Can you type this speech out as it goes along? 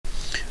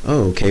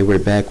Okay, we're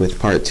back with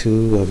part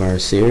 2 of our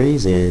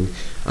series, and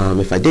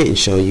if I didn't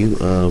show you,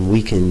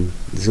 we can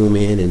zoom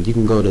in and you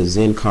can go to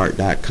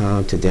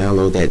zencart.com to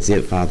download that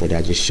zip file that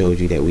I just showed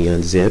you that we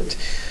unzipped.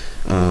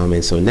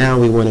 And so now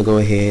we want to go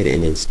ahead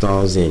and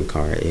install Zen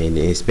Cart, and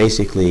it's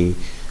basically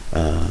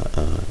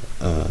a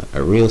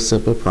real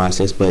simple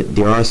process, but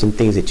there are some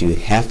things that you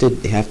have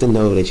to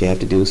know that you have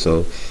to do.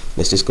 So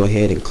let's just go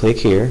ahead and click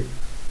here.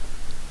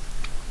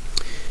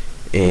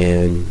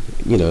 And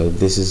you know,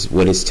 this is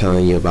what it's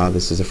telling you about.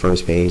 This is the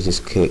first page.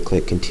 Just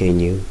click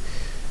continue,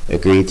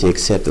 agree to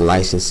accept the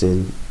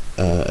licensing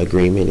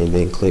agreement, and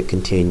then click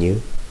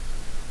continue.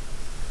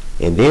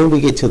 And then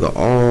we get to the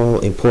all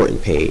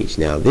important page.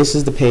 Now this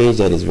is the page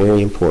that is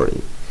very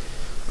important.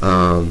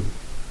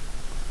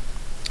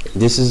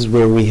 This is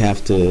where we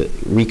have to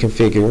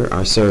reconfigure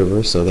our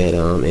server so that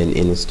and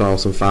install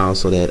some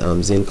files so that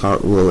Zen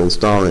Cart will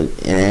install, and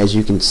as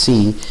you can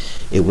see,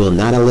 it will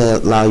not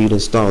allow you to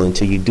install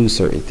until you do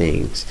certain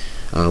things.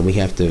 We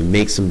have to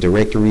make some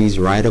directories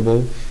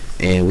writable,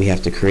 and we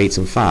have to create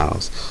some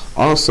files.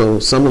 Also,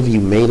 some of you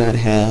may not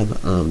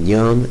have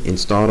Yum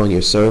installed on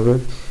your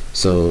server,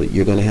 so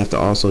you're going to have to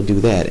also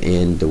do that.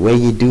 And the way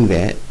you do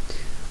that,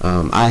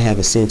 I have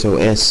a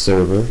CentOS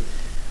server,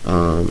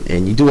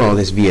 and you do all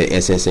this via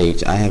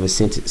SSH. I have a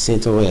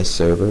CentOS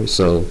server,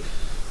 so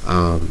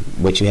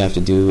what you have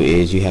to do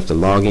is you have to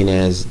log in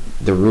as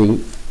the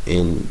root,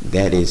 and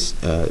that is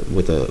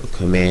with a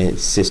command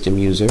system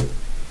user.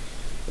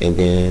 And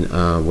then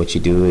what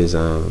you do is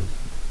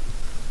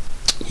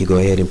you go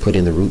ahead and put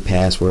in the root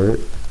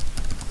password,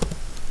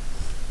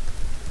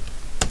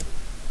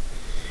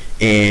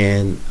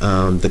 and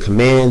the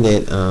command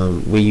that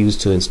we use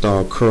to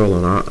install curl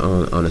on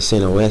a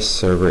CentOS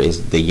server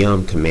is the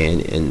yum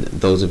command. And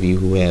those of you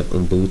who have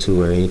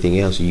Ubuntu or anything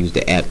else, you use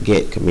the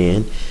apt-get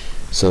command.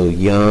 So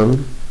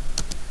yum,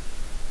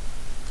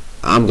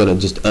 I'm gonna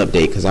just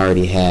update because I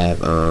already have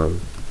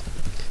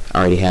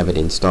it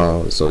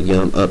installed. So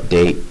yum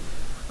update,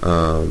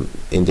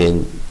 and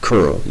then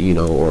curl, you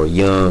know, or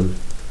yum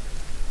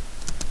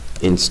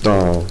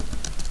install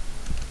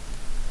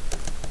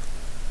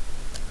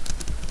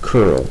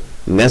curl,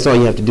 and that's all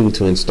you have to do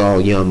to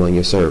install yum on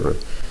your server.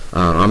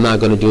 I'm not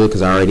going to do it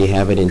because I already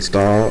have it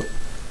installed,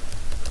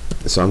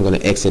 so I'm going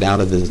to exit out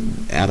of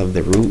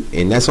the root,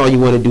 and that's all you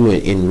want to do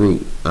in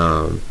root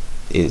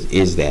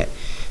is that.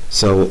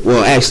 So,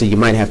 well, actually you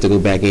might have to go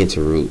back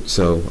into root.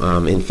 So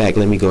in fact,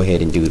 let me go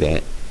ahead and do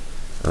that.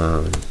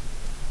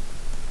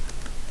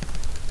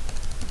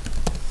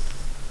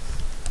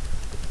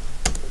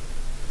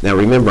 Now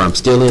remember, I'm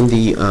still in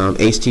the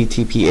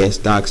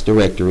https docs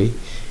directory,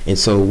 and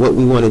so what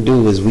we want to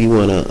do is we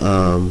want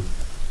to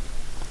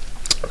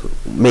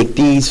make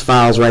these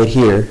files right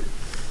here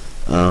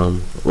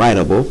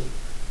writable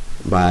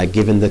by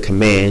giving the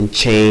command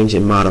change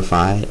and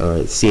modify,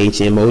 or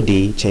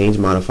chmod, change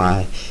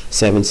modify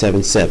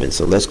 777.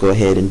 So let's go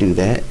ahead and do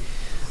that.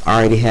 I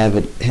already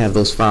have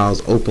those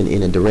files open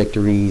in a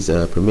directories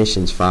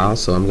permissions file,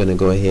 so I'm going to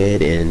go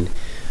ahead and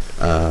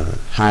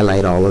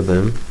highlight all of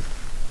them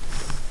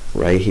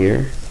right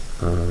here,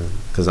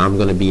 because I'm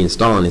going to be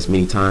installing this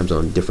many times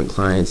on different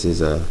clients'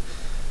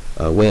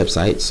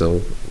 website.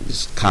 So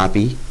just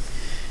copy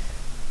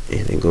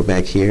and then go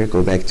back here,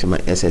 go back to my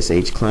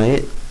SSH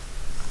client,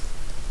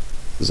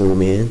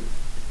 zoom in,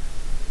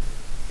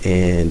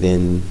 and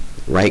then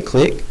right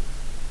click,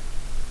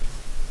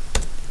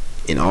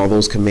 and all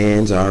those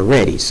commands are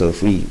ready. So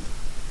if we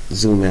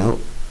zoom out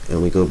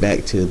and we go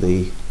back to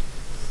the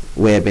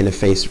web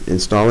interface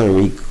installer, and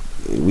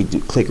we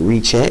click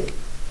recheck,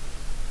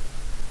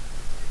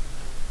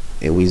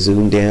 and we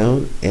zoom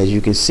down, as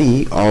you can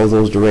see, all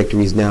those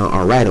directories now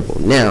are writable.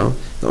 Now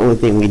the only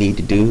thing we need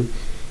to do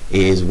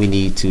is we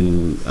need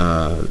to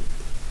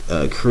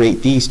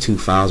create these two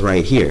files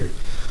right here.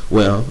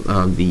 Well,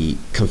 the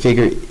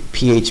configure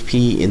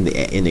PHP in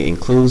the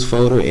includes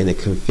folder, and the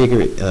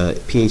configure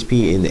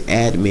PHP in the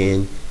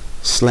admin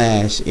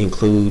 /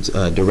 includes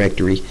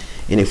directory.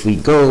 And if we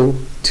go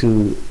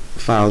to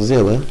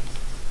FileZilla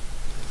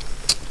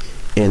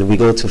and we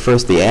go to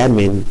first the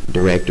admin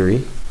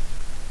directory,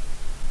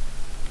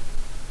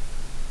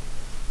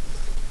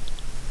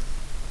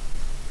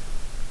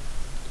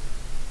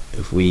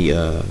 if we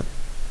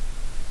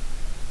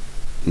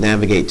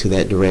navigate to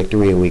that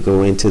directory and we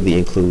go into the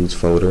includes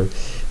folder,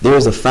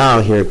 there's a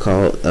file here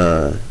called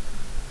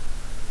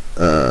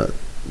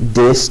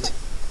dist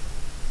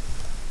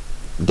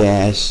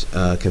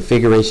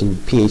configuration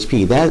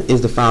PHP. That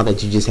is the file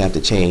that you just have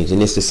to change,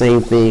 and it's the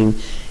same thing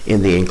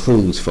in the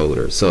includes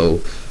folder. So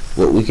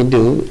what we can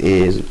do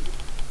is,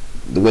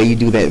 the way you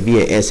do that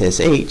via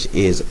SSH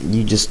is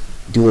you just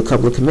do a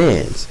couple of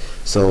commands.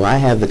 So I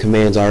have the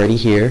commands already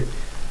here.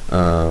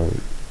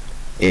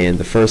 And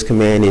the first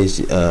command is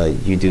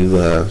you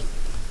do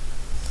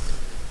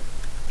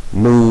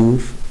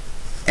move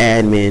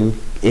admin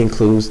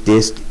includes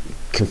dist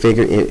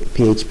configure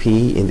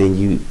PHP, and then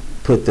you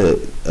put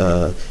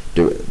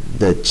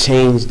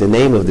change the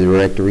name of the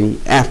directory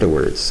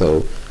afterwards.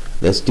 So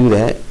let's do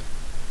that.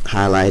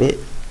 Highlight it,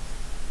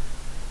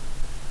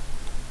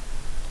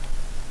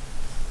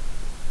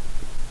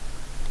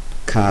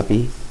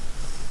 copy,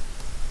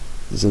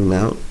 zoom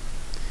out,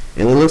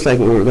 and it looks like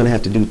we're going to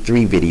have to do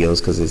 3 videos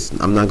because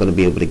I'm not going to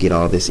be able to get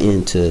all this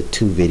into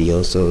 2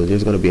 videos, so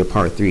there's going to be a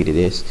part 3 to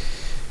this.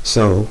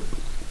 So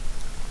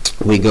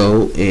we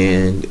go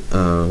and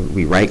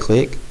we right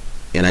click,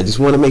 and I just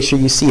want to make sure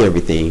you see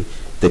everything.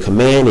 The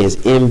command is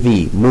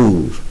mv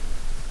move,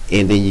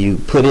 and then you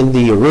put in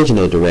the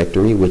original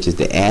directory, which is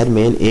the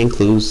admin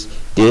includes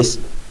this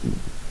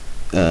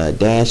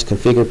dash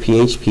configure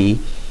php,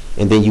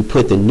 and then you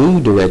put the new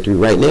directory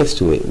right next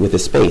to it with a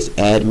space,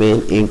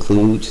 admin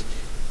includes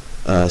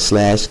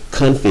slash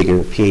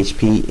configure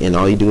php, and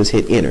all you do is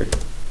hit enter.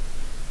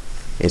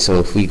 And so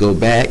if we go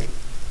back,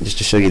 just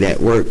to show you that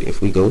worked,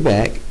 if we go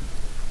back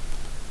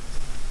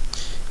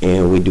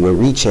and we do a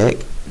recheck,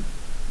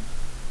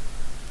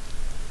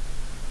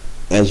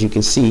 as you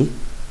can see,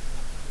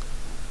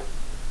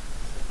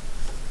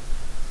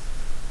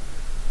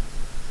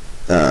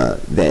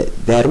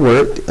 that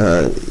worked.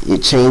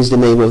 It changed the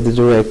name of the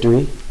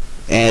directory.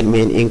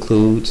 Admin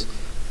includes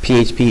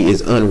php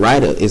is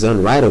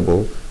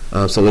unwritable,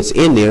 so it's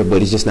in there,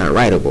 but it's just not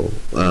writable.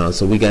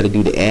 So we got to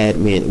do the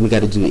admin. We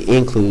got to do the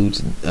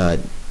includes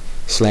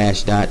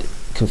slash dot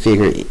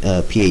configure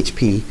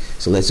php.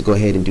 So let's go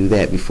ahead and do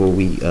that before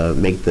we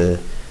make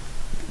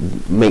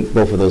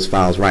both of those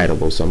files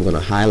writable. So I'm going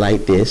to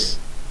highlight this,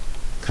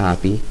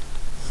 copy,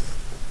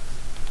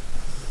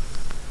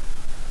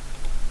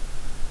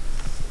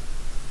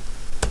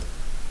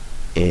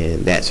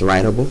 and that's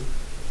writable.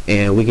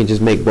 And we can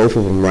just make both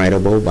of them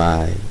writable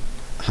by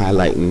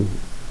highlighting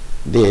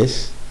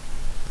this.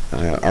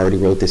 I already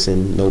wrote this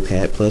in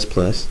Notepad++,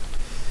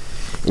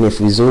 and if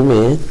we zoom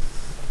in,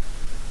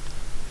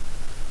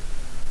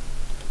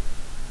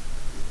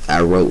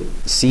 I wrote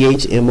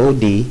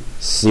chmod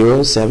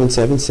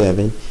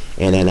 0777,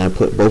 and then I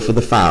put both of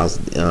the files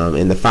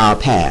in the file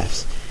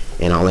paths,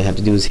 and all I have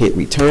to do is hit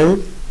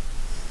return,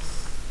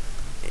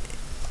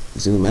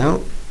 zoom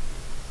out,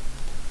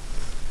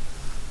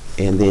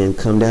 and then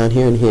come down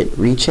here and hit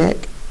recheck,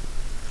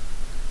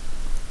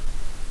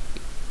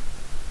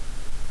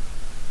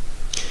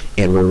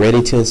 and we're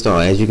ready to install.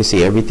 As you can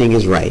see, everything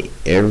is right.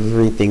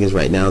 Everything is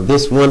right. Now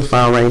this one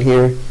file right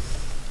here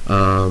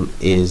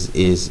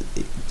is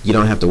you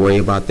don't have to worry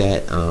about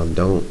that.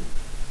 Don't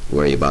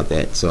worry about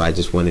that. So I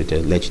just wanted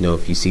to let you know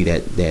if you see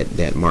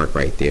that mark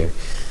right there.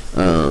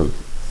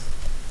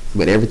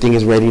 But everything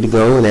is ready to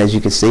go, and as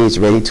you can see, it's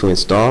ready to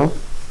install.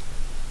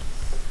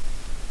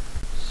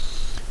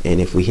 And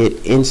if we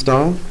hit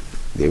install,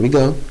 there we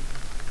go,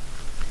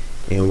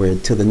 and we're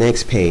to the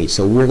next page.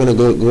 So we're going to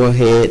go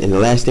ahead, and the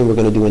last thing we're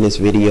going to do in this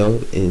video,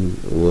 and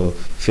we'll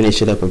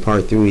finish it up in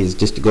part 3, is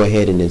just to go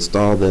ahead and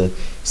install the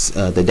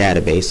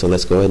database. So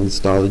let's go ahead and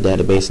install the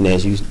database. And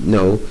as you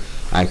know,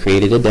 I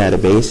created a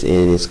database,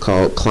 and it's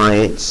called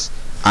clients,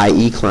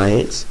 IE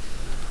clients.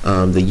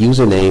 The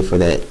username for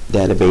that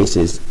database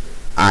is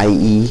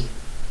IE_clients.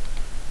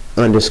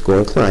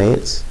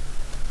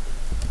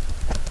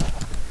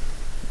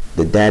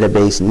 The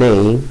database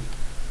name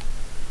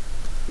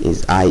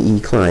is IE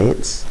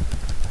clients.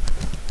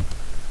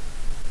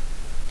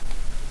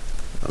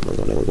 I'm going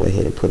to go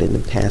ahead and put in the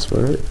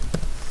password.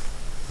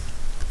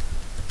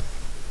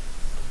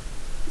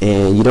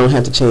 And you don't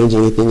have to change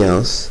anything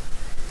else.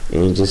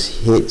 And you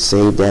just hit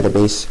save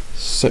database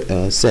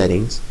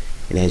settings.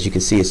 And as you can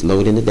see, it's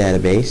loading the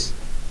database.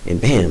 And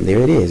bam, there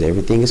it is.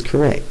 Everything is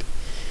correct.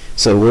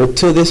 So we're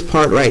to this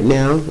part right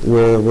now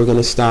where we're going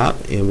to stop,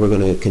 and we're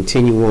going to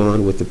continue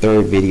on with the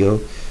third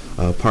video,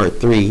 part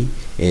 3.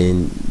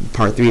 And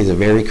part 3 is a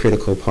very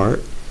critical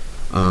part.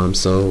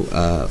 So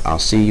I'll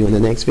see you in the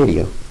next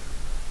video.